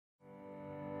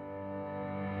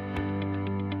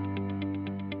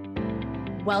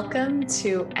Welcome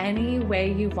to Any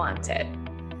Way You Want It.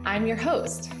 I'm your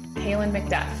host, Kaylin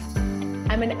McDuff.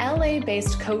 I'm an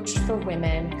LA-based coach for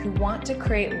women who want to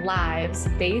create lives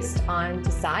based on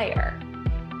desire.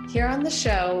 Here on the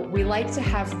show, we like to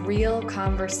have real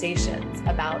conversations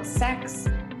about sex,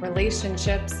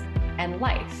 relationships, and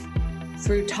life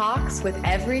through talks with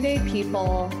everyday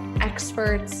people,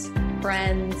 experts,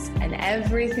 friends, and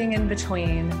everything in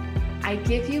between. I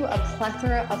give you a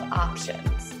plethora of options,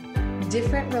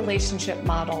 different relationship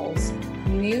models,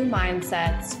 new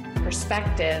mindsets,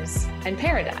 perspectives, and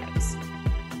paradigms.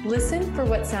 Listen for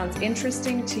what sounds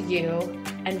interesting to you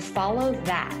and follow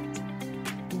that.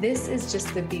 This is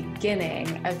just the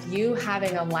beginning of you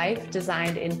having a life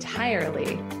designed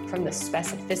entirely from the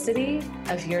specificity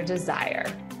of your desire.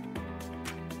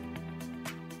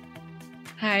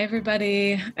 Hi,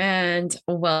 everybody, and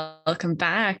welcome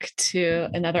back to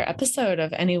another episode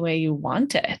of Any Way You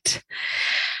Want It.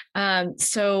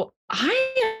 So I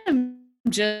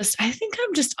think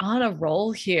I'm just on a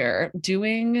roll here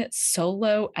doing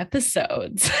solo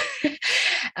episodes.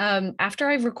 After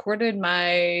I recorded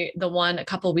the one a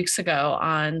couple of weeks ago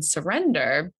on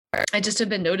surrender, I just have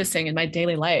been noticing in my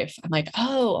daily life, I'm like,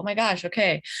 oh my gosh,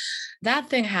 okay, that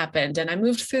thing happened and I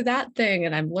moved through that thing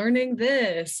and I'm learning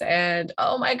this. And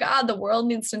oh my God, the world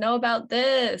needs to know about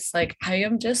this. Like, I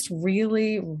am just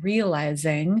really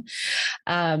realizing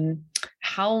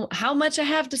how much I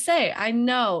have to say. I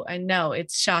know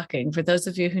it's shocking. For those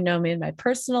of you who know me in my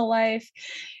personal life,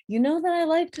 you know that I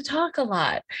like to talk a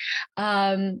lot.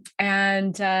 So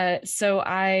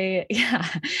I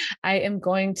am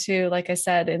going to, like I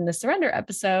said in the surrender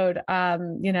episode,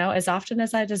 as often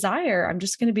as I desire, I'm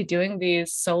just going to be doing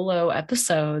these solo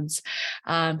episodes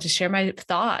to share my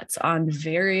thoughts on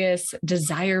various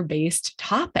desire-based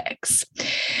topics.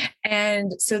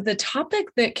 And so the topic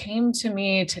that came to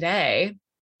me today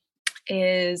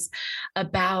is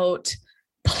about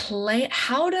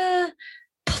how to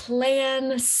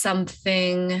plan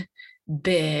something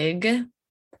big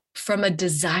from a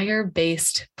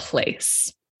desire-based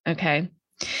place. Okay.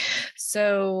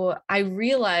 So I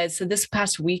realized this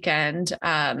past weekend,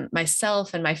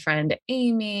 myself and my friend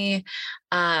Amy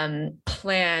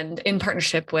planned in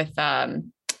partnership with,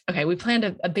 we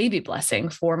planned a baby blessing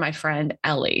for my friend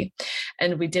Ellie,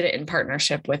 and we did it in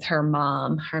partnership with her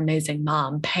mom, her amazing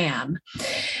mom, Pam.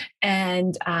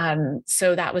 And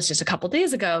so that was just a couple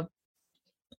days ago.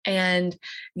 And,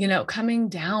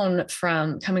 coming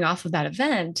off of that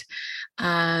event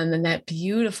and that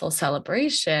beautiful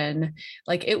celebration,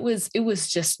 like it was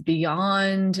just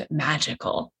beyond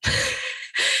magical.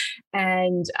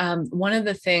 And one of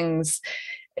the things,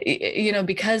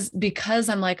 because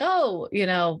I'm like,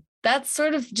 that's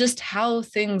sort of just how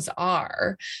things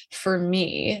are for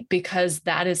me, because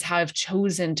that is how I've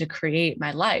chosen to create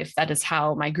my life. That is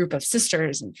how my group of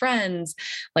sisters and friends,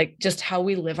 like just how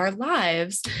we live our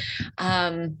lives.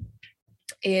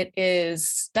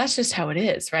 That's just how it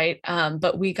is, right?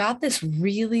 But we got this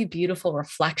really beautiful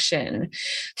reflection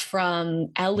from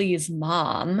Ellie's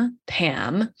mom,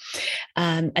 Pam,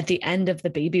 at the end of the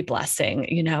baby blessing,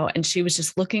 and she was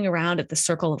just looking around at the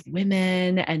circle of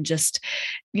women and just,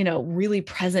 really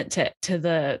present to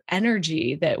the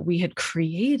energy that we had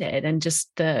created and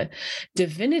just the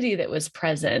divinity that was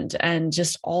present and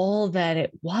just all that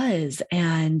it was.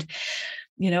 And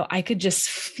I could just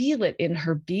feel it in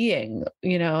her being,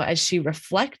 as she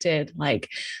reflected, like,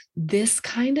 this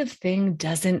kind of thing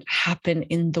doesn't happen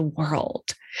in the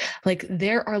world. Like,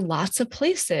 there are lots of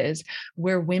places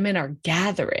where women are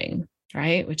gathering,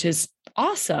 right? Which is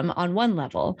awesome on one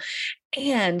level.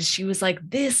 And she was like,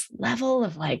 this level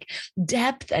of like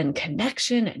depth and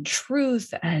connection and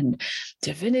truth and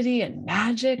divinity and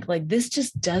magic, like this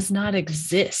just does not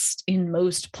exist in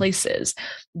most places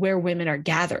where women are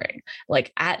gathering,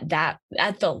 like at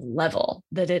the level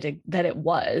that it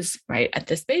was, right, at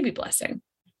this baby blessing.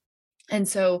 And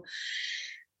so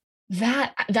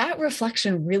that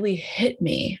reflection really hit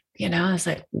me, I was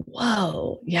like,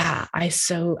 whoa, yeah, I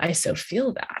so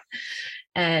feel that.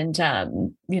 And,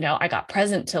 I got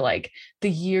present to like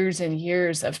the years and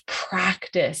years of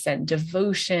practice and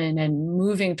devotion and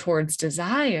moving towards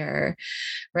desire,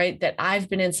 right, that I've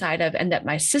been inside of, and that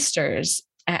my sisters,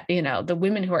 the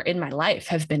women who are in my life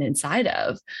have been inside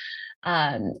of,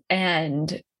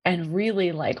 and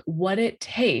really like what it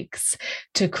takes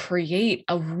to create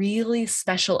a really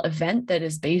special event that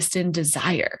is based in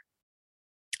desire.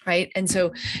 Right. And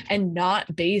so, and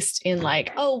not based in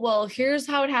like, oh, well, here's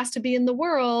how it has to be in the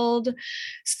world,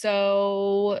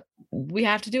 so we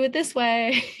have to do it this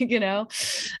way,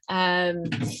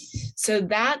 So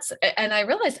and I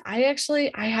realized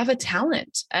I have a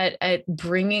talent at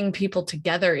bringing people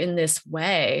together in this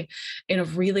way, in a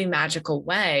really magical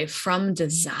way, from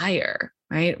desire,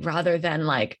 right? Rather than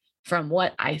like from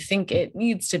what I think it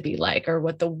needs to be like, or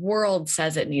what the world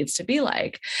says it needs to be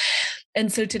like.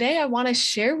 And so today I want to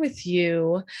share with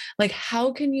you, like,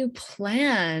 how can you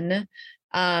plan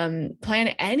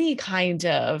any kind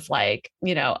of, like,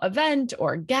 event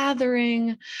or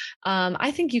gathering.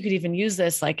 I think you could even use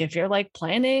this, like, if you're like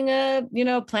planning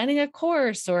a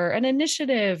course or an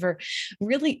initiative, or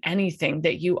really anything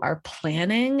that you are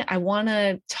planning. I want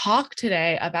to talk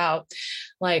today about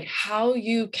like how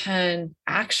you can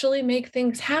actually make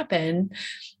things happen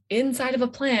inside of a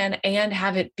plan and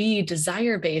have it be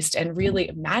desire based and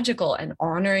really magical and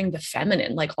honoring the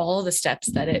feminine, like all the steps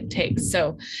that it takes.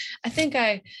 So I think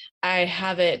I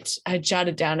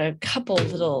jotted down a couple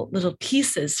little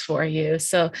pieces for you.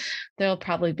 So there'll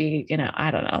probably be,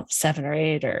 I don't know, 7 or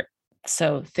 8 or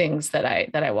so things that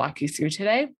I walk you through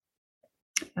today.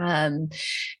 And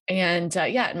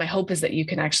my hope is that you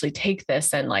can actually take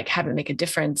this and like have it make a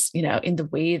difference, in the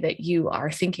way that you are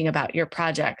thinking about your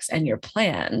projects and your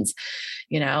plans.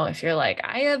 If you're like,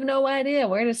 I have no idea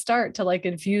where to start to like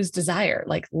infuse desire,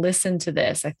 like listen to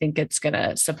this. I think it's going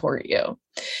to support you.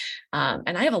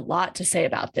 And I have a lot to say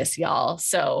about this, y'all.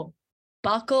 So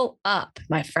buckle up,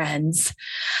 my friends.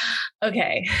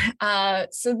 Okay.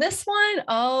 So this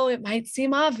one, it might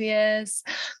seem obvious,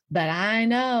 but I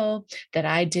know that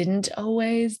I didn't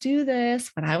always do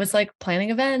this when I was like planning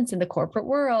events in the corporate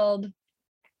world.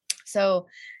 So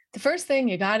the first thing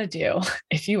you got to do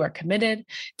if you are committed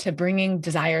to bringing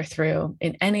desire through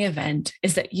in any event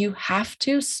is that you have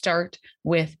to start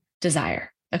with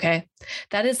desire. Okay.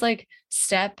 That is like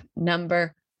step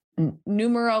numero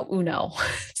uno.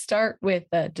 Start with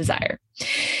the desire.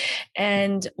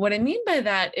 And what I mean by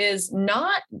that is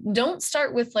don't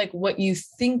start with like what you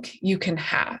think you can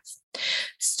have.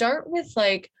 Start with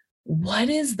like, what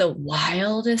is the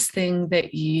wildest thing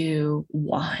that you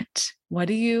want? What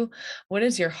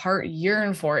does your heart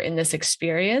yearn for in this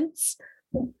experience?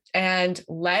 And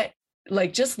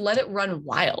just let it run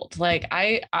wild. Like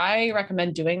I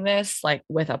recommend doing this like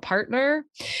with a partner.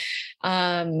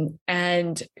 And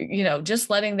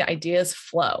just letting the ideas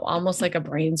flow, almost like a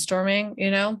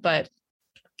brainstorming, but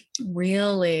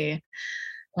really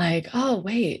like, oh,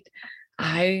 wait,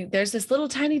 there's this little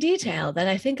tiny detail that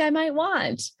I think I might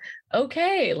want.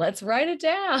 Okay, let's write it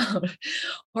down.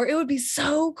 Or it would be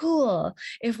so cool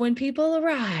if when people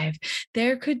arrive,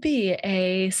 there could be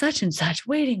a such and such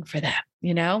waiting for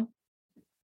them.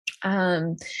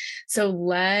 So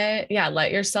let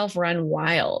yourself run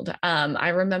wild. I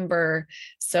remember,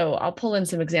 so I'll pull in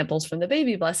some examples from the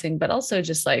baby blessing, but also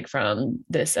just like from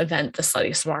this event, the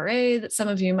Slutty Soiree that some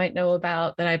of you might know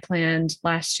about that I planned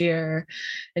last year,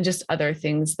 and just other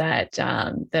things that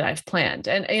I've planned.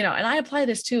 And, and I apply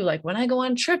this too, like when I go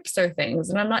on trips or things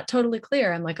and I'm not totally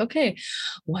clear, I'm like, okay,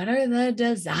 what are the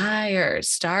desires?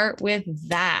 Start with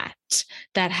that.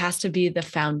 That has to be the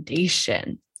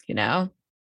foundation.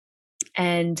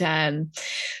 And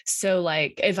so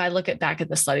like if I look back at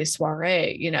the Slutty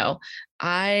Soiree,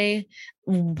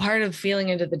 part of feeling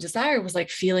into the desire was like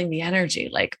feeling the energy,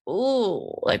 like,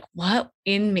 oh, like what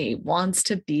in me wants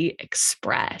to be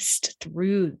expressed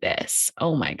through this?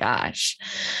 Oh my gosh.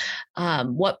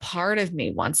 What part of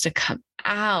me wants to come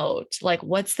out? Like,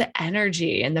 what's the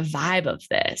energy and the vibe of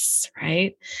this?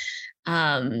 Right.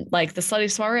 Like the Slutty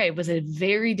Soiree was a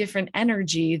very different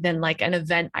energy than like an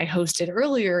event I hosted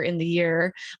earlier in the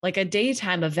year, like a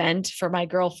daytime event for my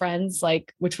girlfriends,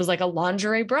 like, which was like a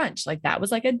lingerie brunch. Like that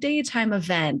was like a daytime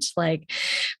event. Like,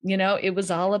 it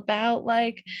was all about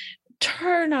like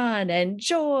turn on and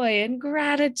joy and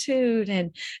gratitude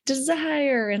and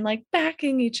desire and like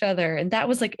backing each other. And that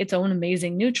was like its own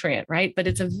amazing nutrient, right? But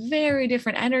it's a very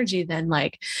different energy than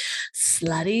like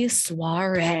Slutty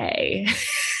Soiree.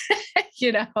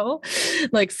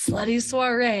 Like Slutty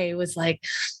Soiree was like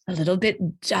a little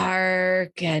bit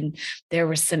dark and there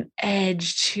was some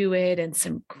edge to it and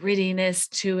some grittiness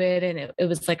to it. And it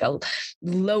was like a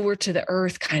lower to the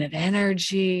earth kind of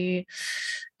energy.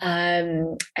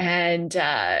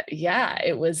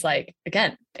 It was like,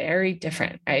 again, very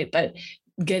different, right? But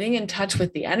getting in touch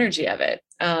with the energy of it.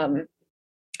 And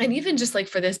even just like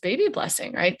for this baby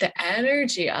blessing, right? The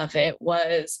energy of it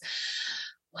was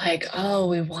like, oh,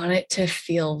 we want it to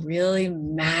feel really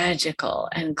magical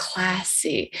and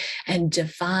classy and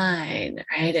divine,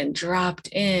 right? And dropped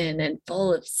in and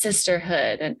full of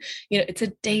sisterhood. And, it's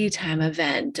a daytime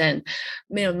event. And,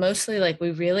 mostly like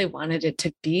we really wanted it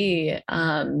to be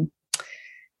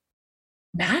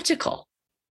magical,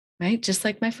 right? Just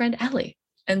like my friend Ellie.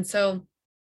 And so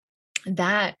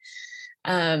that,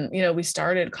 we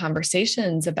started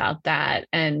conversations about that,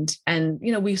 and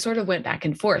we sort of went back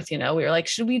and forth. We were like,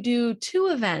 should we do two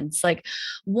events? Like,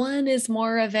 one is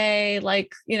more of a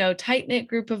like, tight knit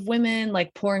group of women,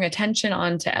 like pouring attention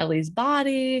onto Ellie's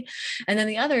body, and then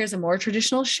the other is a more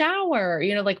traditional shower.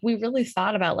 Like, we really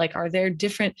thought about like,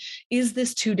 is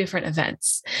this two different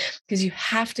events? Because you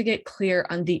have to get clear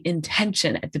on the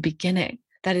intention at the beginning.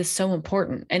 That is so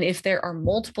important. And if there are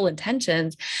multiple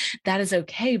intentions, that is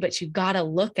okay. But you've got to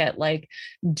look at like,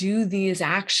 do these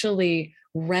actually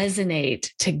resonate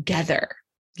together?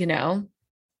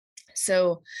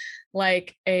 So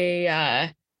like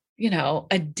a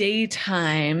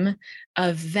daytime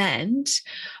event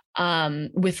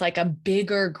with like a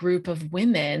bigger group of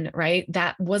women, right?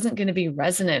 That wasn't going to be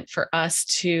resonant for us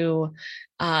to,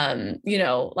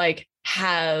 like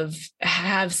have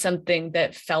something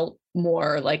that felt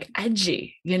more like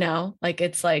edgy, like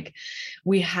it's like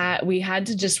we had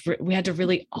to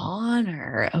really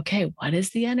honor, okay, what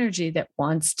is the energy that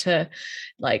wants to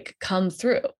like come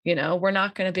through? We're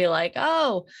not going to be like,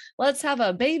 oh, let's have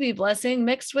a baby blessing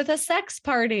mixed with a sex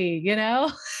party,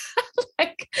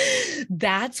 like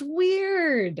that's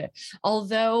weird.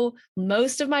 Although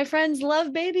most of my friends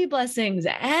love baby blessings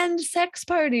and sex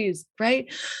parties,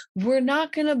 right? We're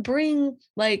not going to bring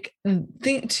like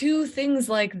two things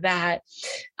like that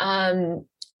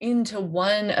into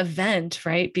one event,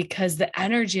 right? Because the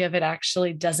energy of it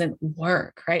actually doesn't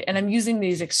work, right? And I'm using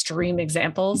these extreme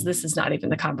examples. This is not even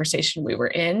the conversation we were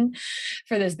in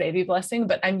for this baby blessing,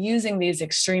 but I'm using these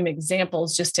extreme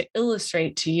examples just to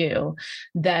illustrate to you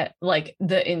that like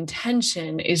the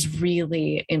intention is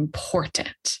really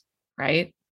important,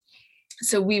 right?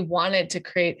 So we wanted to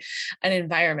create an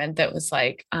environment that was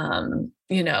like,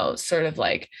 sort of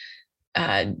like,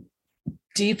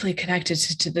 deeply connected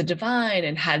to the divine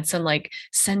and had some like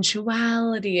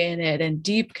sensuality in it and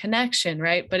deep connection,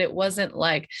 right? But it wasn't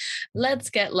like, let's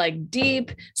get like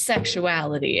deep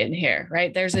sexuality in here,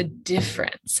 right? There's a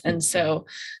difference. And so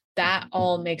that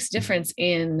all makes difference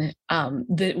in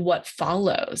what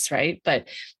follows, right? But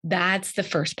that's the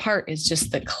first part, is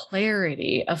just the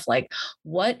clarity of like,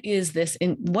 what is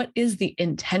the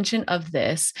intention of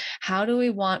this? How do we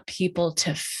want people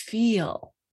to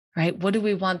feel? Right? What do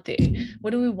we want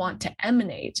to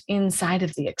emanate inside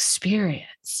of the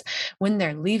experience when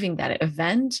they're leaving that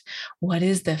event? What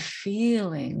is the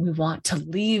feeling we want to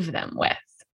leave them with?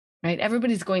 Right?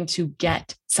 Everybody's going to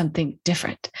get something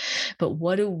different, but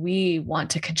what do we want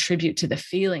to contribute to the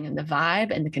feeling and the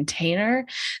vibe and the container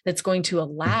that's going to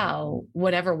allow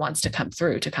whatever wants to come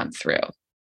through to come through?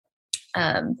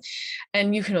 And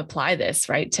you can apply this,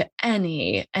 right, to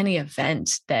any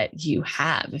event that you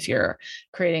have. If you're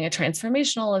creating a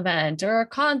transformational event or a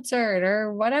concert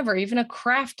or whatever, even a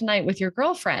craft night with your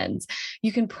girlfriends,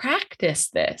 you can practice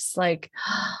this. Like,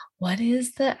 what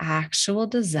is the actual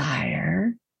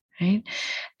desire, right?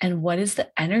 And what is the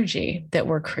energy that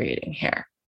we're creating here?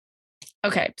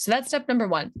 Okay, so that's step number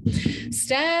one.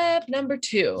 Step number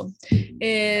two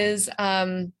is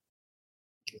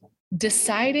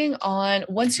deciding on,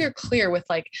 once you're clear with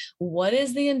like, what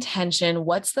is the intention,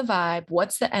 what's the vibe,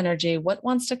 what's the energy, what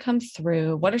wants to come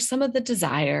through, what are some of the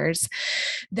desires,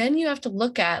 then you have to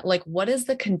look at like, what is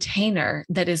the container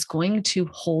that is going to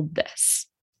hold this?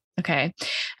 Okay.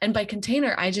 And by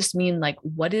container, I just mean like,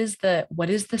 what is the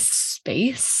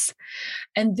space?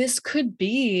 And this could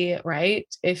be,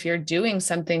 right, if you're doing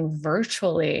something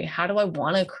virtually, how do I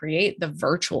want to create the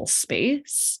virtual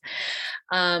space?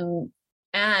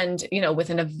 And, with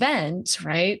an event,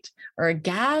 right, or a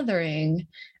gathering,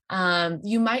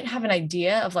 you might have an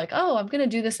idea of like, oh, I'm going to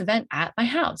do this event at my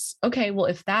house. Okay, well,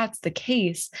 if that's the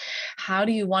case, how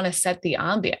do you want to set the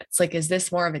ambience? Like, is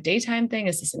this more of a daytime thing?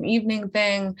 Is this an evening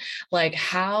thing? Like,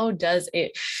 how does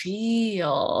it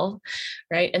feel?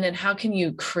 Right. And then how can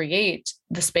you create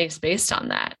the space based on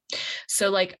that? So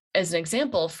like, as an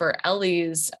example for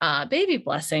Ellie's baby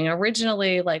blessing,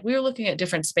 originally, like we were looking at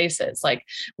different spaces. Like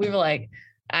we were like,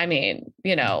 I mean,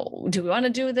 do we want to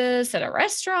do this at a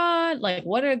restaurant? Like,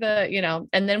 what are the,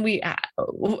 and then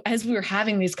as we were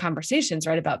having these conversations,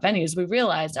 right, about venues, we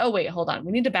realized, oh, wait, hold on.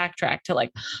 We need to backtrack to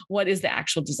like, what is the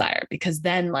actual desire? Because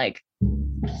then like,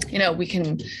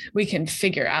 we can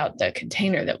figure out the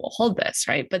container that will hold this,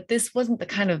 right? But this wasn't the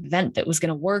kind of event that was going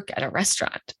to work at a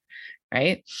restaurant,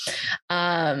 right?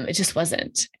 It just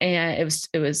wasn't. And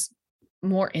it was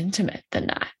more intimate than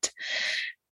that.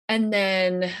 And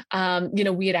then,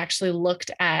 we had actually looked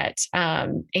at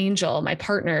Angel, my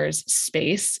partner's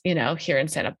space, here in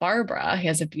Santa Barbara. He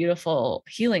has a beautiful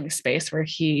healing space where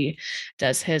he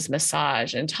does his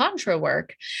massage and tantra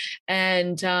work.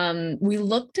 And we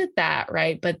looked at that,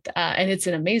 right? But, and it's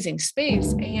an amazing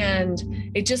space.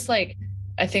 And it just like,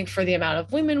 I think for the amount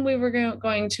of women we were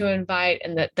going to invite,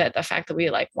 and that the fact that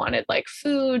we like wanted like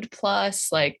food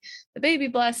plus like the baby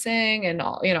blessing and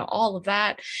all of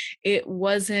that, it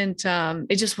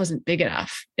just wasn't big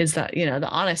enough, is that, the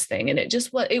honest thing. And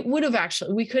it would have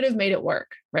actually, we could have made it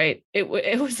work, right? It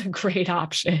was a great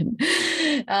option.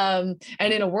 And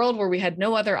in a world where we had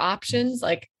no other options,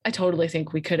 like I totally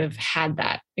think we could have had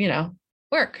that,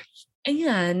 work.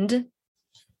 And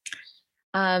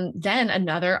then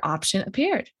another option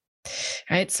appeared.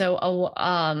 Right. So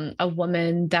a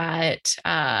woman that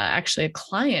actually a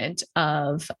client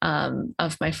of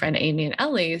my friend Amy and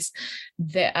Ellie's,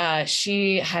 that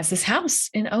she has this house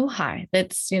in Ojai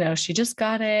that's, she just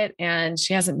got it and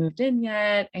she hasn't moved in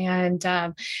yet. And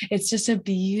it's just a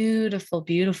beautiful,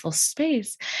 beautiful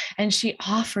space. And she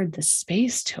offered the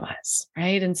space to us.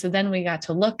 Right. And so then we got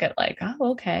to look at like,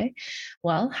 oh, okay,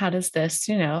 well, how does this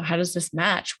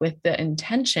match with the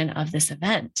intention of this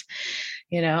event?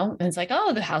 And it's like,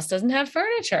 oh, the house doesn't have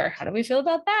furniture. How do we feel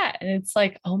about that? And it's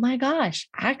like, oh my gosh,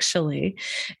 actually,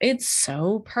 it's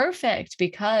so perfect,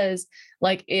 because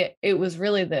like it was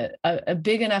really a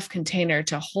big enough container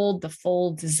to hold the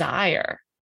full desire.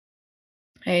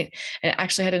 Right. And it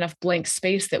actually had enough blank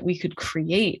space that we could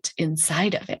create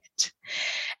inside of it.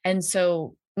 And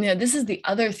so, this is the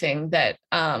other thing that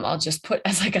I'll just put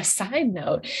as like a side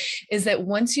note, is that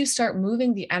once you start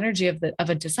moving the energy of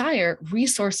a desire,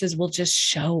 resources will just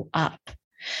show up.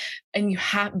 And you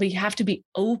have to be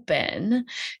open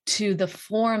to the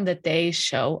form that they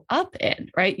show up in,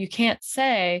 right? You can't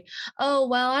say, oh,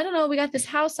 well, I don't know, we got this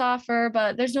house offer,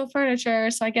 but there's no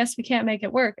furniture, so I guess we can't make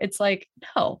it work. It's like,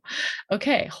 no,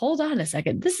 okay, hold on a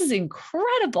second. This is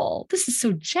incredible. This is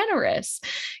so generous,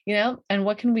 and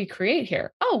what can we create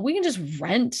here? Oh, we can just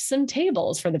rent some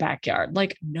tables for the backyard,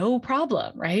 like no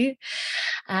problem, right?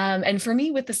 And for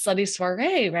me with the Slutty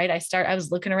Soiree, right, I was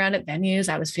looking around at venues,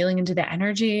 I was feeling into the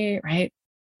energy, right?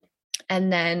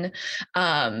 And then,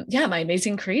 my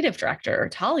amazing creative director,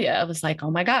 Talia, was like,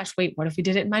 oh my gosh, wait, what if we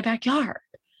did it in my backyard?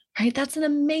 Right? That's an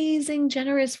amazing,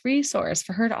 generous resource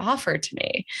for her to offer to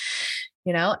me,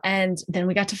 and then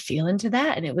we got to feel into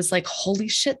that. And it was like, holy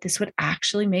shit, this would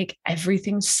actually make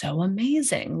everything so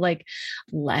amazing. Like,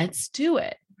 let's do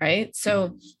it. Right.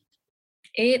 So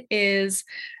it is,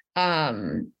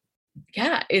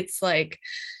 it's like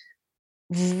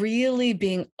really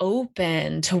being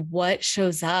open to what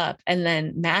shows up and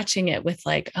then matching it with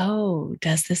like, oh,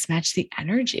 does this match the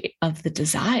energy of the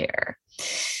desire?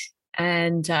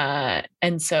 And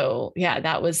so,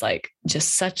 that was like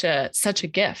just such a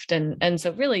gift. And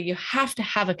so really you have to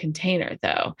have a container,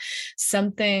 though,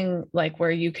 something like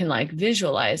where you can like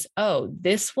visualize, oh,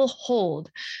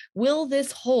 will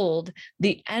this hold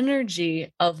the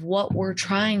energy of what we're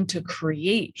trying to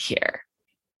create here?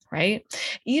 Right.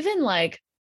 Even like,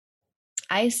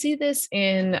 I see this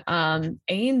in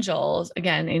Angel's,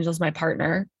 again, Angel's my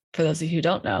partner, for those of you who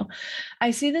don't know.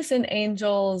 I see this in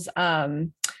Angel's,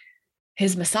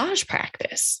 his massage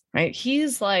practice, right?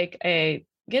 He's like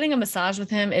getting a massage with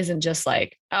him isn't just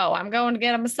like, oh, I'm going to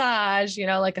get a massage,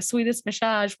 like a sweetest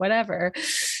massage, whatever.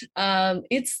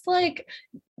 It's like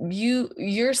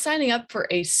you're signing up for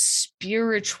a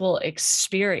spiritual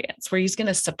experience where he's going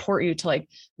to support you to like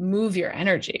move your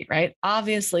energy, right?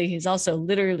 Obviously, he's also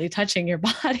literally touching your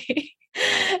body.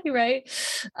 Right.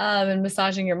 And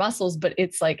massaging your muscles, but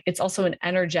it's also an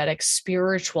energetic,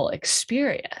 spiritual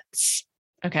experience.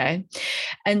 Okay.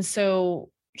 And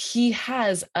so he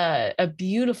has a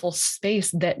beautiful space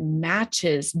that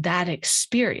matches that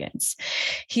experience.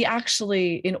 He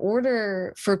actually, in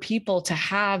order for people to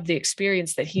have the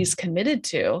experience that he's committed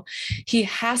to, he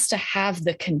has to have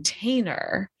the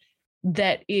container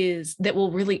that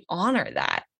will really honor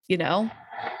that,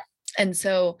 And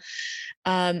so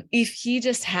if he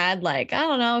just had like, I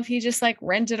don't know, if he just like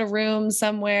rented a room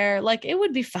somewhere, like it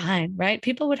would be fine, right?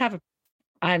 People would have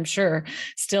I'm sure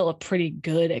still a pretty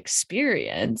good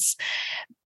experience.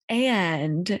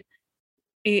 And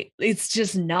it's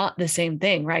just not the same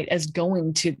thing, right, as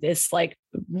going to this like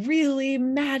really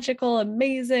magical,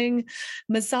 amazing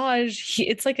massage.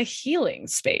 It's like a healing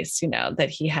space, that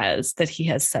he has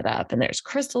set up. And there's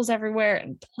crystals everywhere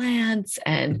and plants.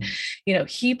 And,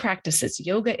 he practices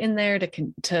yoga in there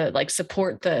to like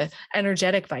support the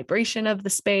energetic vibration of the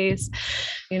space,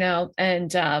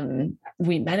 and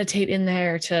we meditate in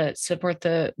there to support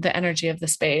the energy of the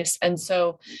space. And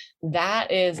so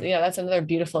that is, that's another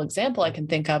beautiful example I can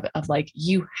think of like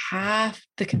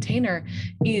the container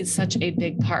is such a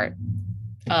big part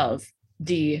of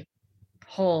the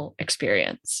whole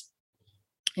experience.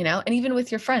 And even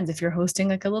with your friends, if you're hosting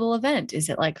like a little event, is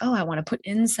it like, oh, I want to put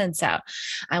incense out.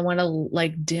 I want to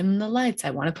like dim the lights.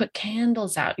 I want to put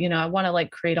candles out. I want to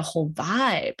like create a whole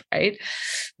vibe, right?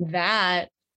 That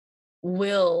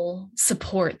will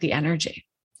support the energy.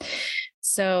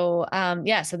 So,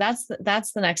 so that's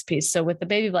the next piece. So with the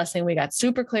baby blessing, we got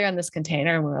super clear on this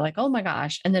container and we were like, oh my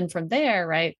gosh. And then from there,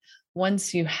 right,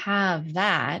 once you have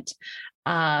that,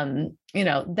 then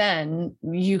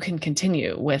you can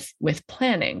continue with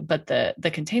planning, but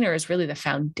the container is really the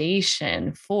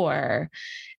foundation for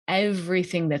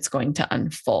everything that's going to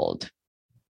unfold.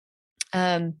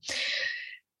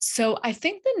 So I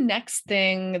think the next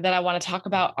thing that I want to talk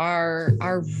about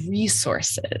are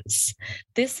resources.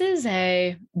 This is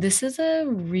a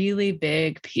really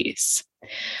big piece.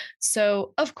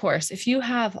 So of course, if you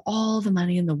have all the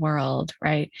money in the world,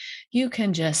 right, you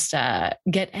can just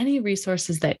get any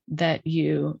resources that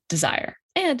you desire.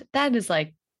 And that is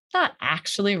like not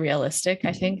actually realistic,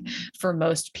 I think, for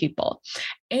most people.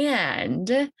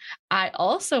 And I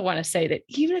also want to say that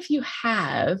even if you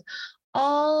have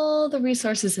all the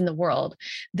resources in the world,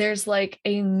 there's like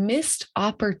a missed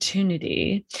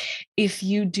opportunity if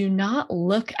you do not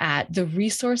look at the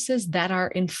resources that are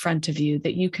in front of you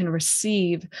that you can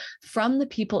receive from the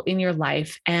people in your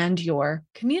life and your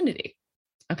community.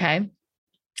 Okay.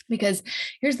 Because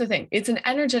here's the thing, it's an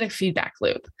energetic feedback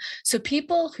loop. So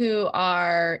people who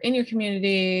are in your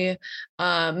community,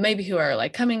 maybe who are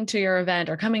like coming to your event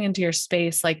or coming into your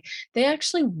space, like they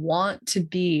actually want to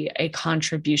be a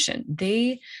contribution.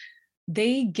 They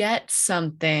get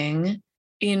something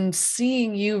in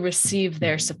seeing you receive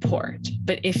their support.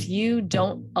 But if you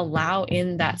don't allow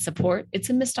in that support, it's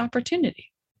a missed opportunity.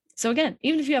 So again,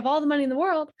 even if you have all the money in the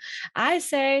world, I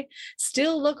say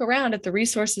still look around at the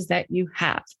resources that you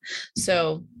have.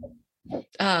 So,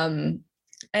 and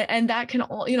that can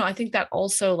all, I think that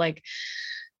also like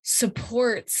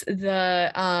supports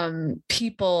the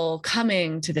people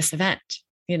coming to this event,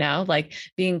 like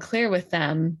being clear with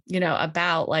them,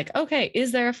 about like, okay,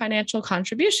 is there a financial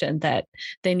contribution that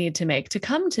they need to make to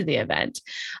come to the event?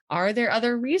 Are there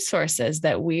other resources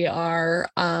that we are,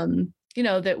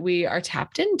 that we are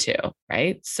tapped into,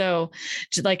 right? So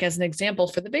just like as an example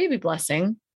for the baby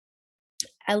blessing,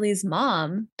 Ellie's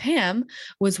mom, Pam,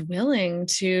 was willing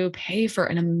to pay for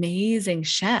an amazing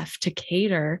chef to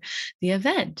cater the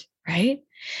event, right?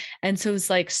 And so it's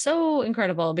like so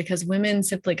incredible because women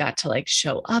simply got to like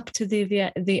show up to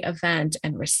the event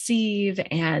and receive.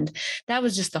 And that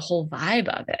was just the whole vibe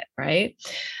of it. Right.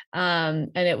 And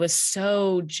it was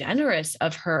so generous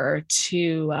of her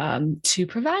to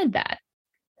provide that.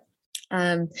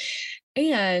 And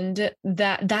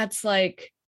that's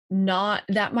like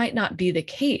that might not be the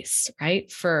case,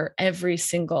 right? For every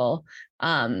single,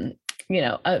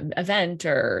 event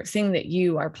or thing that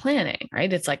you are planning,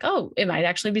 right? It's like, oh, it might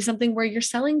actually be something where you're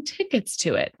selling tickets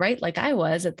to it, right? Like I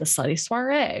was at the Slutty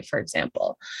Soiree, for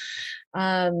example.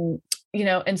 And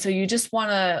so you just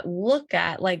want to look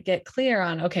at, like, get clear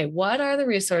on, okay, what are the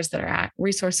resources that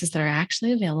are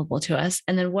actually available to us?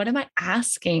 And then what am I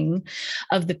asking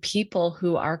of the people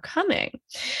who are coming?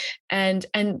 And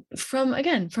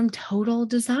from total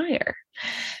desire.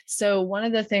 So one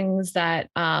of the things that,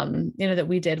 that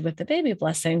we did with the baby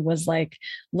blessing was like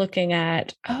looking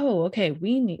at, oh, okay,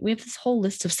 we have this whole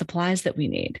list of supplies that we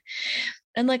need.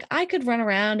 And like, I could run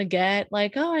around and get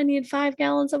like, oh, I need 5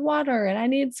 gallons of water and I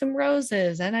need some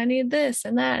roses and I need this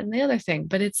and that and the other thing.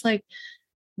 But it's like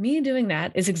me doing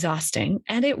that is exhausting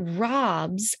and it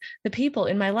robs the people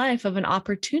in my life of an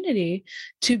opportunity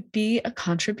to be a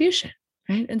contribution.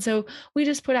 Right. And so we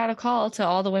just put out a call to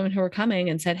all the women who were coming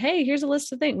and said, hey, here's a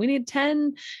list of things. We need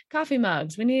 10 coffee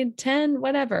mugs. We need 10,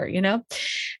 whatever,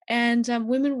 and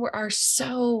women are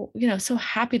so, so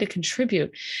happy to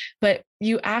contribute, but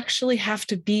you actually have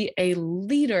to be a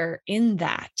leader in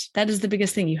that. That is the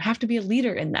biggest thing. You have to be a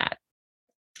leader in that.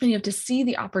 And you have to see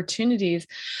the opportunities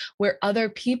where other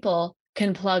people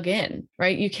can plug in,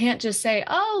 right? You can't just say,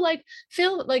 oh, like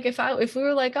feel like if we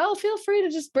were like, oh, feel free to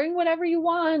just bring whatever you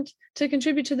want to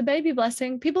contribute to the baby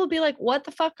blessing, people would be like, what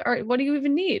the fuck what do you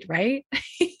even need? Right?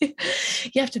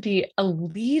 You have to be a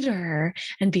leader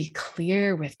and be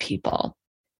clear with people.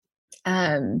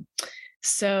 Yeah,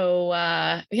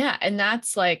 and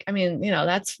that's like, I mean,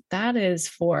 that is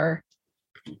for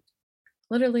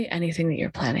literally anything that you're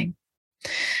planning.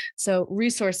 So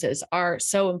resources are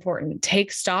so important.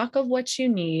 Take stock of what you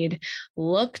need,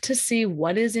 look to see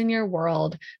what is in your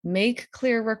world, make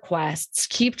clear requests,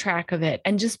 keep track of it,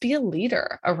 and just be a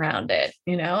leader around it,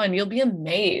 and you'll be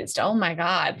amazed. Oh my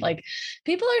God. Like,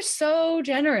 people are so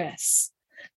generous.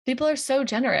 People are so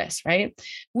generous, right?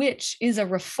 Which is a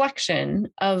reflection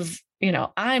of,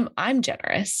 I'm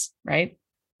generous, right?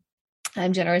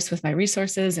 I'm generous with my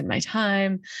resources and my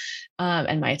time,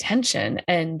 and my attention.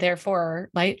 And therefore,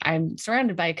 like, I'm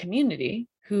surrounded by a community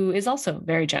who is also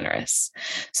very generous.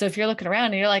 So if you're looking around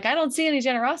and you're like, I don't see any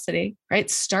generosity, right?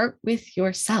 Start with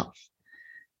yourself.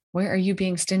 Where are you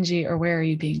being stingy, or where are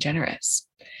you being generous?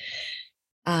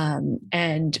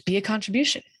 And be a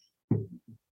contribution.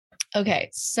 Okay.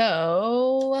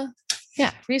 So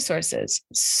yeah, resources,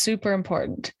 super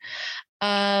important.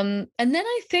 And then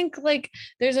I think, like,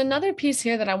 there's another piece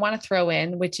here that I want to throw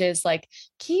in, which is like,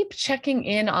 keep checking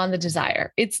in on the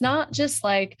desire. It's not just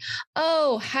like,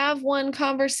 oh, have one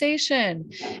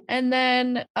conversation and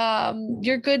then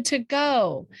you're good to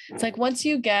go. It's like, once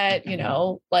you get,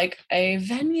 like a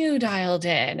venue dialed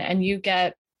in, and you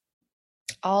get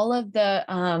all of the,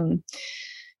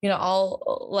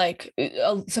 all like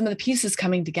some of the pieces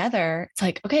coming together, it's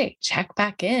like, okay, check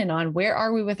back in on where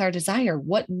are we with our desire?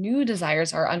 What new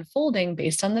desires are unfolding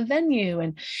based on the venue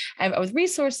and with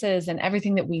resources and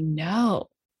everything that we know.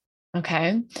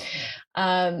 Okay.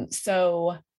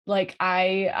 So like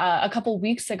a couple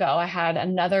weeks ago, I had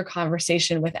another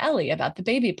conversation with Ellie about the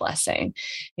baby blessing,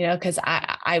 because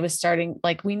I was starting,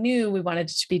 like, we knew we wanted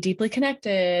to be deeply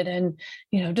connected and,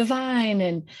 divine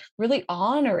and really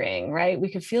honoring, right? We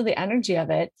could feel the energy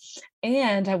of it.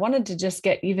 And I wanted to just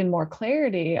get even more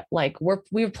clarity. Like,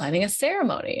 we were planning a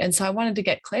ceremony. And so I wanted to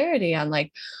get clarity on,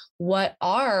 like, what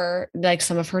are like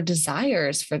some of her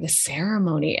desires for the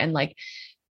ceremony, and like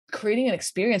creating an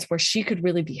experience where she could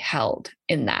really be held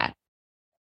in that.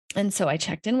 And so I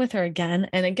checked in with her again.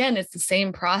 And again, it's the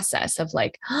same process of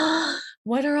like, oh,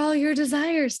 what are all your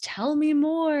desires? Tell me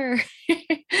more.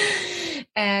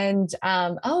 And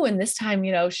and this time,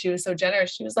 she was so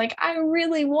generous. She was like, I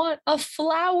really want a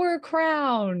flower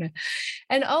crown.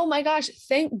 And oh my gosh,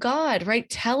 thank God, right?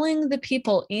 Telling the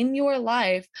people in your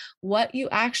life what you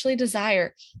actually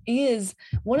desire is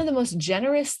one of the most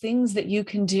generous things that you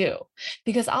can do.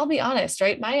 Because I'll be honest,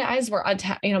 right? My eyes were on,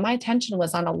 my attention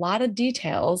was on a lot of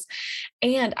details.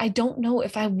 And I don't know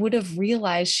if I would have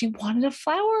realized she wanted a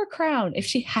flower crown if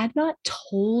she had not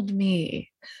told me.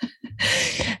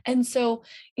 And so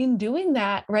in doing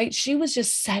that, right, she was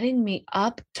just setting me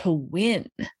up to win.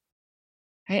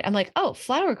 Right? I'm like, oh,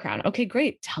 flower crown. Okay,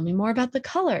 great. Tell me more about the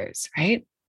colors, right?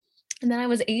 And then I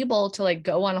was able to like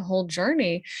go on a whole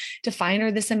journey to find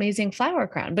her this amazing flower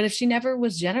crown. But if she never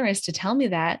was generous to tell me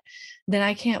that, then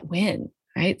I can't win.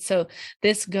 Right. So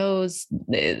this goes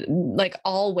like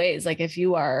always, like if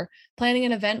you are planning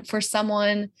an event for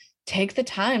someone, take the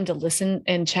time to listen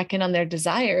and check in on their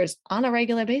desires on a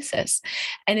regular basis.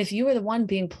 And if you are the one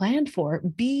being planned for,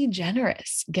 be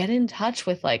generous, get in touch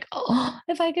with like, oh,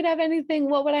 if I could have anything,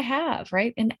 what would I have?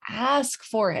 Right. And ask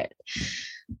for it.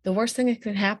 The worst thing that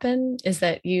can happen is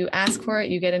that you ask for it,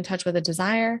 you get in touch with a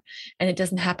desire, and it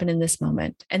doesn't happen in this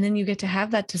moment. And then you get to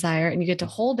have that desire and you get to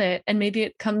hold it. And maybe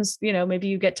it comes, maybe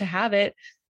you get to have it,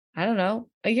 I don't know,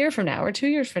 a year from now or 2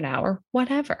 years from now or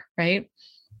whatever. Right.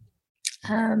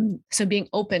 So being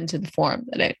open to the form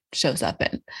that it shows up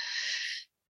in.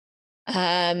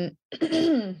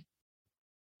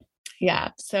 Yeah.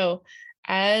 So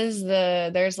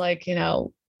there's like,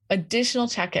 additional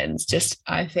check-ins, just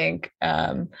I think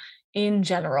in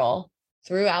general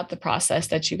throughout the process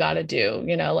that you got to do,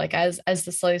 like as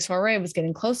the Slutty Soiree was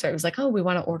getting closer, it was like, oh, we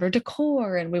want to order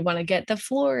decor and we want to get the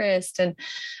florist and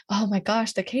oh my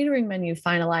gosh, the catering menu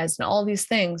finalized and all these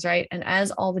things, right? And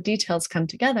as all the details come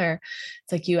together,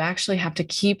 it's like you actually have to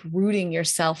keep rooting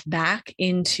yourself back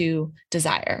into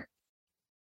desire.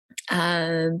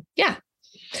 Yeah.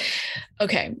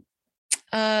 Okay.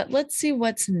 Let's see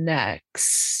what's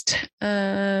next.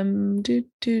 Yeah,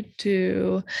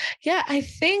 I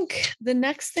think the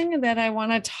next thing that I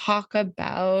want to talk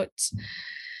about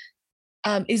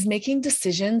is making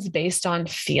decisions based on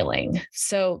feeling.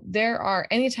 So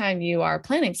anytime you are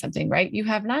planning something, right, you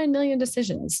have 9 million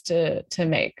decisions to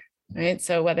make. right?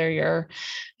 So whether you're,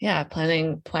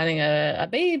 planning a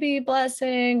baby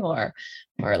blessing or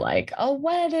like a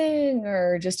wedding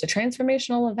or just a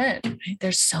transformational event, right?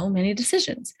 There's so many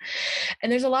decisions.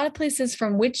 And there's a lot of places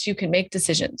from which you can make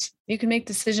decisions. You can make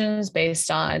decisions based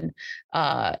on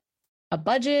a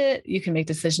budget. You can make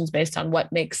decisions based on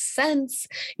what makes sense.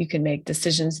 You can make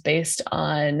decisions based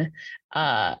on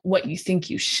what you think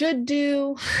you should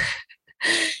do.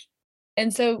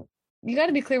 And so you got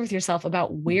to be clear with yourself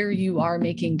about where you are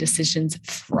making decisions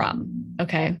from.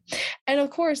 Okay. And of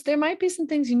course, there might be some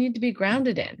things you need to be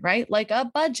grounded in, right? Like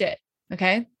a budget.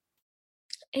 Okay.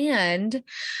 And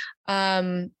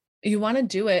you want to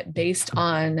do it based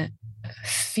on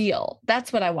feel.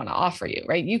 That's what I want to offer you,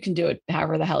 right? You can do it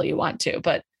however the hell you want to,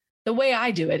 but the way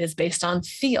I do it is based on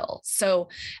feel. So,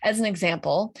 as an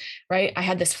example, right, I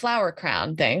had this flower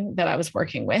crown thing that I was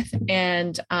working with,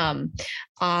 and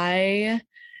I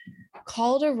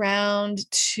called around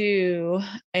to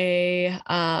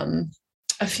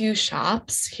a few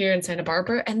shops here in Santa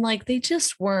Barbara, and like they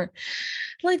just weren't,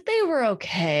 like they were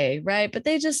okay, right? But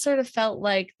they just sort of felt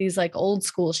like these like old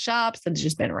school shops that had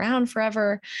just been around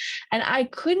forever. And I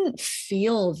couldn't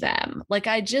feel them. Like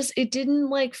it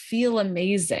didn't like feel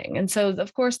amazing. And so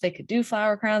of course they could do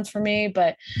flower crowns for me,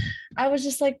 but I was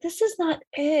just like, this is not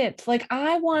it. Like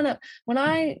when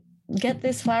I get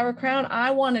this flower crown,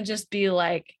 I want to just be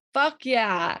like, fuck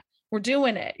yeah, we're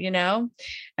doing it, And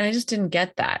I just didn't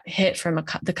get that hit from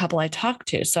the couple I talked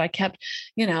to. So I kept,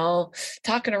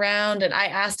 talking around, and I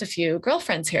asked a few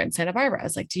girlfriends here in Santa Barbara. I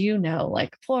was like, do you know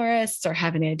like florists or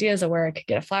have any ideas of where I could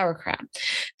get a flower crown?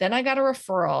 Then I got a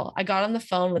referral. I got on the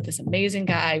phone with this amazing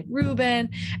guy,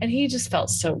 Ruben, and he just felt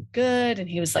so good. And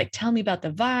he was like, tell me about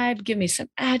the vibe. Give me some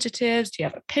adjectives. Do you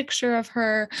have a picture of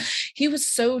her? He was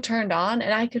so turned on,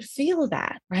 and I could feel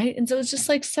that. Right. And so it's just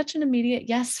like such an immediate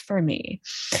yes for me.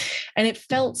 And it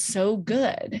felt so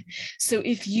good. So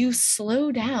if you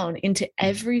slow down into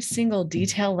every single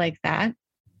detail like that,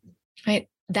 right,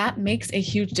 that makes a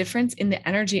huge difference in the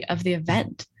energy of the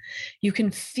event. You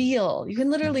can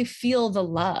literally feel the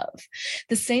love.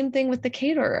 The same thing with the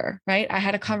caterer, right? I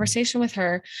had a conversation with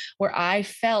her where I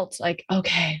felt like,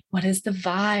 okay, what is the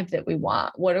vibe that we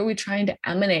want? What are we trying to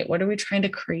emanate? What are we trying to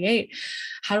create?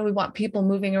 How do we want people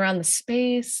moving around the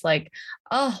space? Like,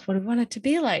 oh, what do we want it to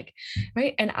be like?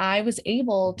 Right. And I was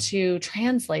able to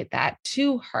translate that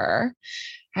to her.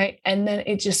 Right. And then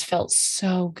it just felt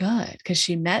so good because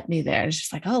she met me there. It's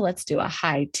just like, oh, let's do a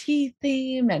high tea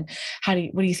theme. And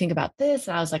what do you think about this?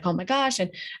 And I was like, oh my gosh.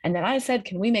 And then I said,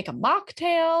 can we make a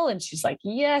mocktail? And she's like,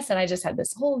 yes. And I just had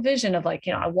this whole vision of like,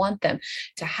 I want them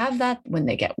to have that when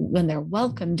they're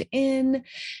welcomed in,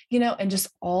 and just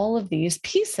all of these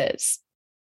pieces.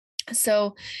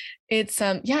 So it's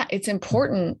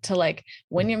important to like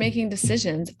when you're making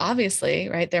decisions, obviously,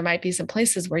 right, there might be some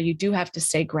places where you do have to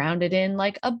stay grounded in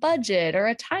like a budget or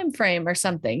a time frame or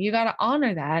something. You got to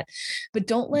honor that, but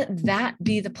don't let that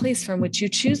be the place from which you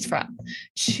choose from.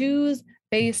 Choose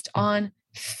based on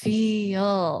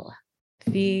feel.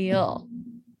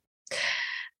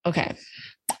 Okay.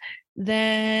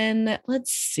 Then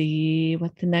let's see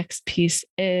what the next piece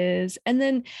is. And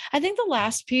then I think the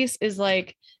last piece is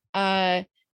like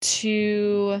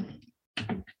to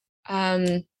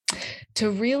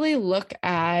really look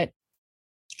at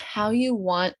how you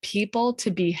want people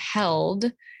to be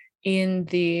held in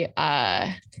the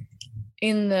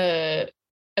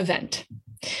event.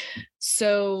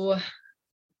 So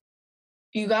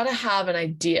you got to have an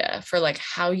idea for like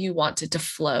how you want it to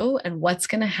flow and what's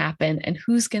going to happen and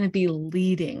who's going to be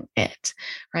leading it,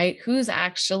 right? Who's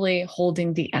actually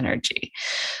holding the energy.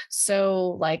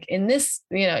 So like in this,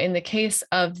 in the case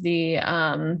of the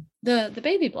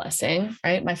baby blessing,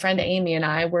 right? My friend Amy and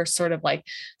I were sort of like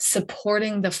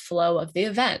supporting the flow of the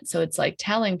event. So it's like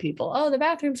telling people, oh, the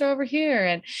bathrooms are over here.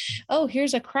 And oh,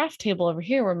 here's a craft table over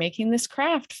here. We're making this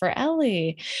craft for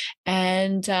Ellie.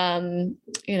 And,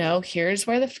 here's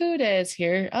where the food is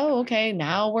here. Oh, okay.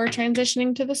 Now we're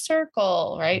transitioning to the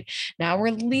circle, right? Now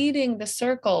we're leading the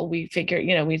circle. We figured,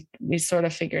 we sort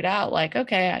of figured out like,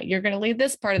 okay, you're going to lead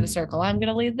this part of the circle. I'm going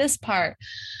to lead this part.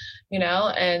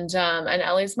 And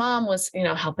Ellie's mom was,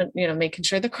 helping, making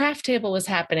sure the craft table was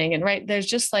happening. And right,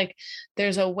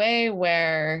 there's a way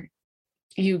where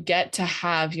you get to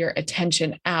have your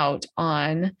attention out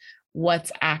on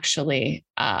what's actually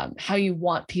how you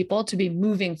want people to be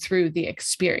moving through the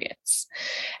experience.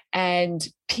 And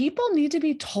people need to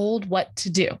be told what to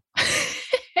do.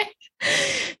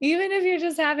 Even if you're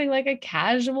just having like a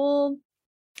casual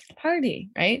party,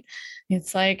 right?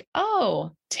 It's like,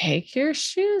 oh, take your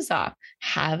shoes off,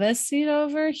 have a seat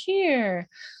over here,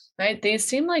 right? They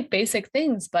seem like basic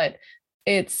things, but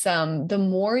the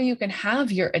more you can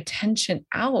have your attention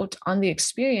out on the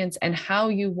experience and how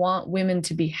you want women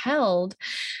to be held,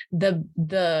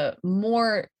 the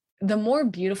more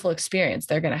beautiful experience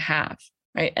they're going to have,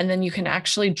 right? And then you can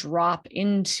actually drop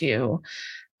into,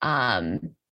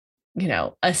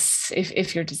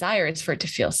 if your desire is for it to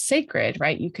feel sacred,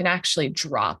 right, you can actually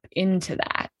drop into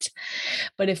that.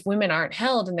 But if women aren't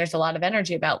held and there's a lot of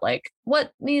energy about like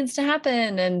what needs to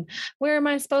happen and where am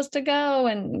I supposed to go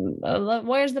and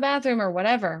where's the bathroom or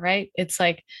whatever, right? It's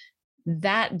like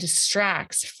that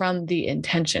distracts from the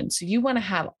intention. So you want to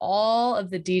have all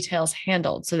of the details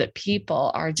handled so that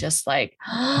people are just like,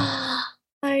 oh,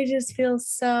 I just feel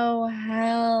so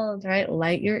held, right?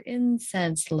 Light your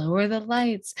incense, lower the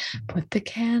lights, put the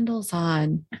candles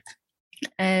on.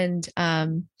 And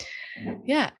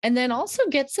yeah. And then also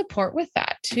get support with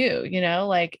that too.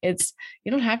 Like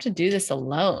you don't have to do this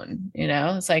alone.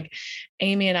 It's like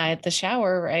Amy and I at the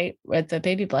shower, right? At the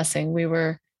baby blessing, we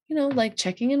were, like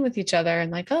checking in with each other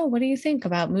and like, oh, what do you think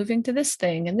about moving to this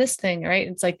thing and this thing? Right.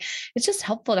 It's like, it's just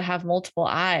helpful to have multiple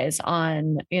eyes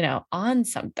on, on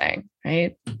something.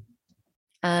 Right.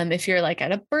 If you're like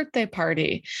at a birthday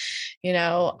party,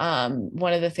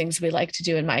 one of the things we like to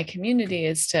do in my community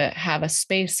is to have a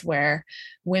space where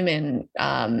women,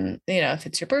 if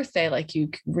it's your birthday, like you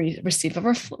receive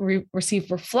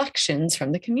reflections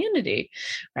from the community,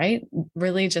 right?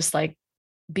 Really just like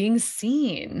being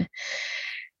seen.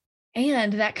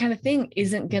 And that kind of thing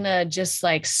isn't going to just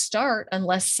like start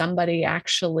unless somebody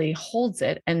actually holds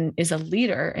it and is a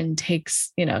leader and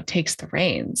takes the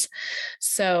reins.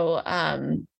 So,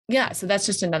 so that's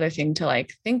just another thing to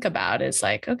like think about is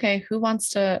like, okay, who wants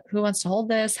to hold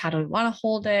this? How do we want to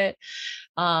hold it?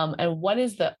 And what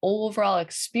is the overall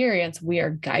experience we are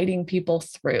guiding people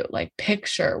through? Like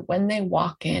picture when they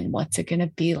walk in, what's it going to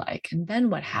be like? And then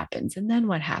what happens? And then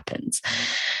what happens?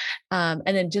 And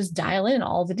then just dial in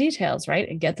all the details, right?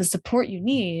 And get the support you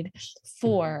need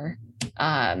for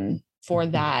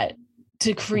that,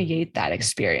 to create that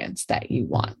experience that you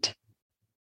want.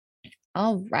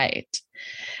 All right.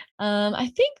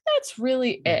 I think that's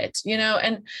really it,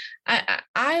 and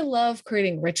I love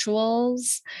creating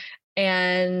rituals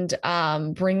and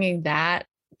bringing that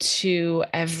to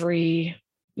every,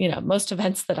 most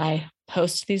events that I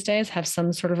host these days have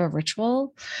some sort of a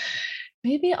ritual.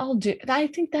 Maybe I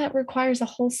think that requires a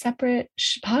whole separate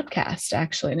podcast,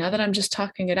 actually. Now that I'm just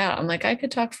talking it out, I'm like, I could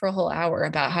talk for a whole hour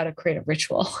about how to create a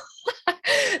ritual.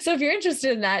 So if you're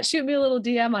interested in that, shoot me a little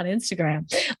DM on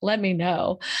Instagram. Let me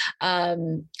know.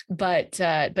 But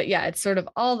yeah, it's sort of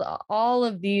all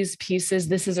of these pieces.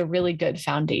 This is a really good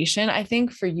foundation, I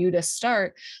think, for you to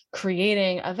start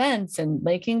creating events and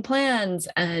making plans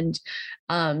and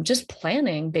just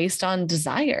planning based on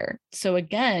desire. So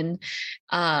again,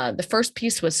 the first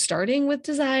piece was starting with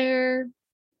desire,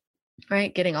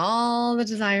 right? Getting all the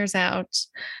desires out,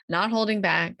 not holding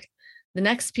back. The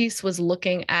next piece was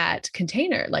looking at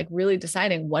container, like really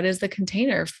deciding what is the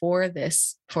container for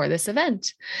this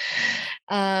event.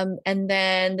 And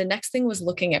then the next thing was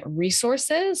looking at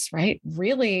resources, right?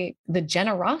 Really the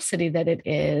generosity that it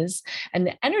is and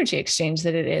the energy exchange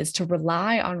that it is to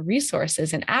rely on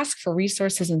resources and ask for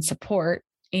resources and support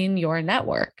in your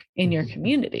network, in your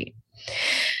community.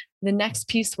 The next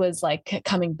piece was like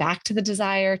coming back to the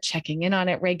desire, checking in on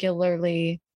it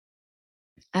regularly.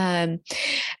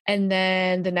 And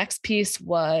then the next piece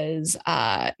was,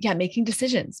 making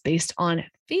decisions based on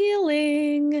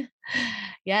feeling.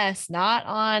 Yes, not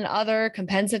on other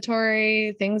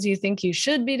compensatory things you think you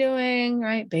should be doing,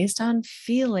 right? Based on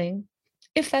feeling,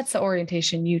 if that's the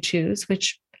orientation you choose,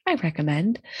 which I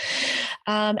recommend.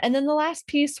 And then the last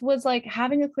piece was like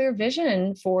having a clear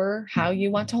vision for how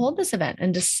you want to hold this event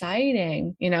and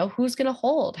deciding, who's going to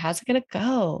hold, how's it going to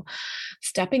go,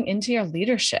 stepping into your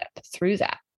leadership through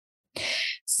that.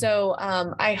 So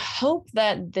I hope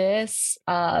that this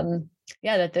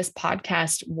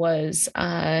podcast was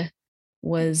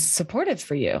supportive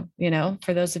for you,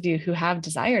 for those of you who have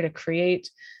desire to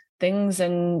create things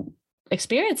and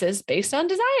experiences based on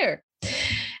desire.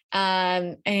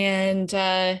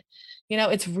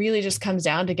 It's really just comes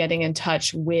down to getting in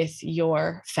touch with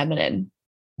your feminine.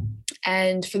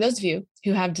 And for those of you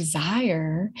who have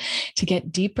desire to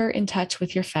get deeper in touch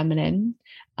with your feminine,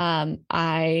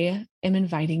 I am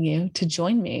inviting you to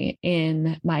join me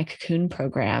in my Cocoon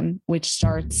program, which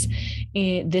starts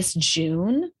this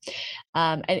June.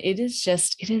 And it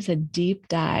is a deep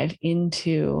dive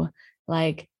into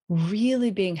like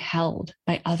really being held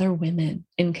by other women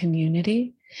in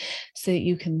community so that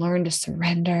you can learn to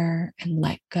surrender and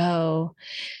let go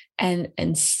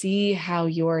and see how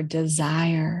your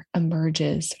desire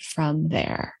emerges from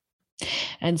there.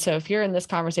 And so if you're in this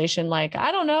conversation, like,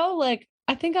 I don't know, like,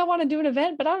 I think I want to do an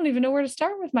event, but I don't even know where to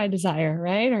start with my desire,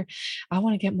 right? Or I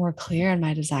want to get more clear on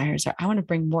my desires, or I want to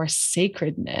bring more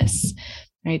sacredness,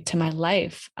 right, to my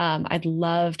life. I'd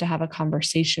love to have a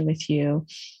conversation with you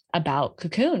about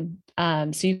Cocoon.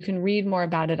 So you can read more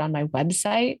about it on my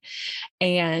website.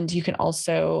 And you can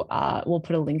also, we'll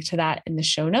put a link to that in the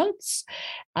show notes.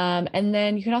 And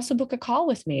then you can also book a call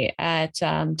with me at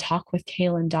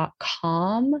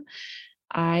talkwithkaylin.com.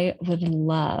 I would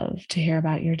love to hear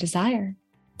about your desire.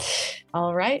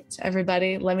 All right,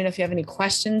 everybody, let me know if you have any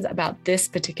questions about this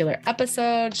particular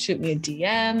episode. Shoot me a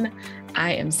DM.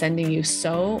 I am sending you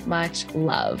so much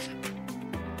love.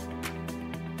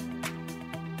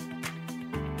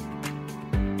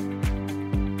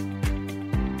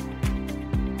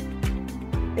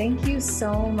 Thank you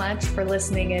so much for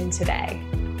listening in today.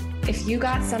 If you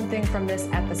got something from this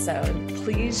episode,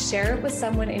 please share it with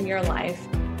someone in your life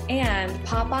and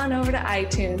pop on over to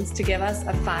iTunes to give us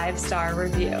a 5-star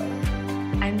review.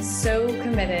 I'm so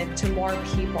committed to more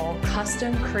people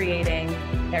custom creating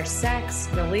their sex,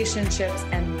 relationships,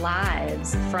 and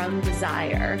lives from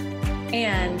desire.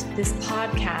 And this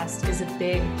podcast is a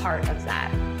big part of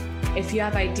that. If you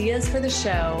have ideas for the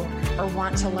show or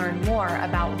want to learn more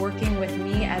about working with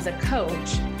me as a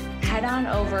coach, head on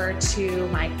over to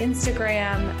my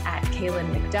Instagram at Kaylin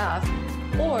McDuff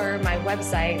or my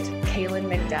website,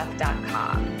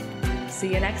 kaylinmcduff.com.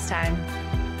 See you next time.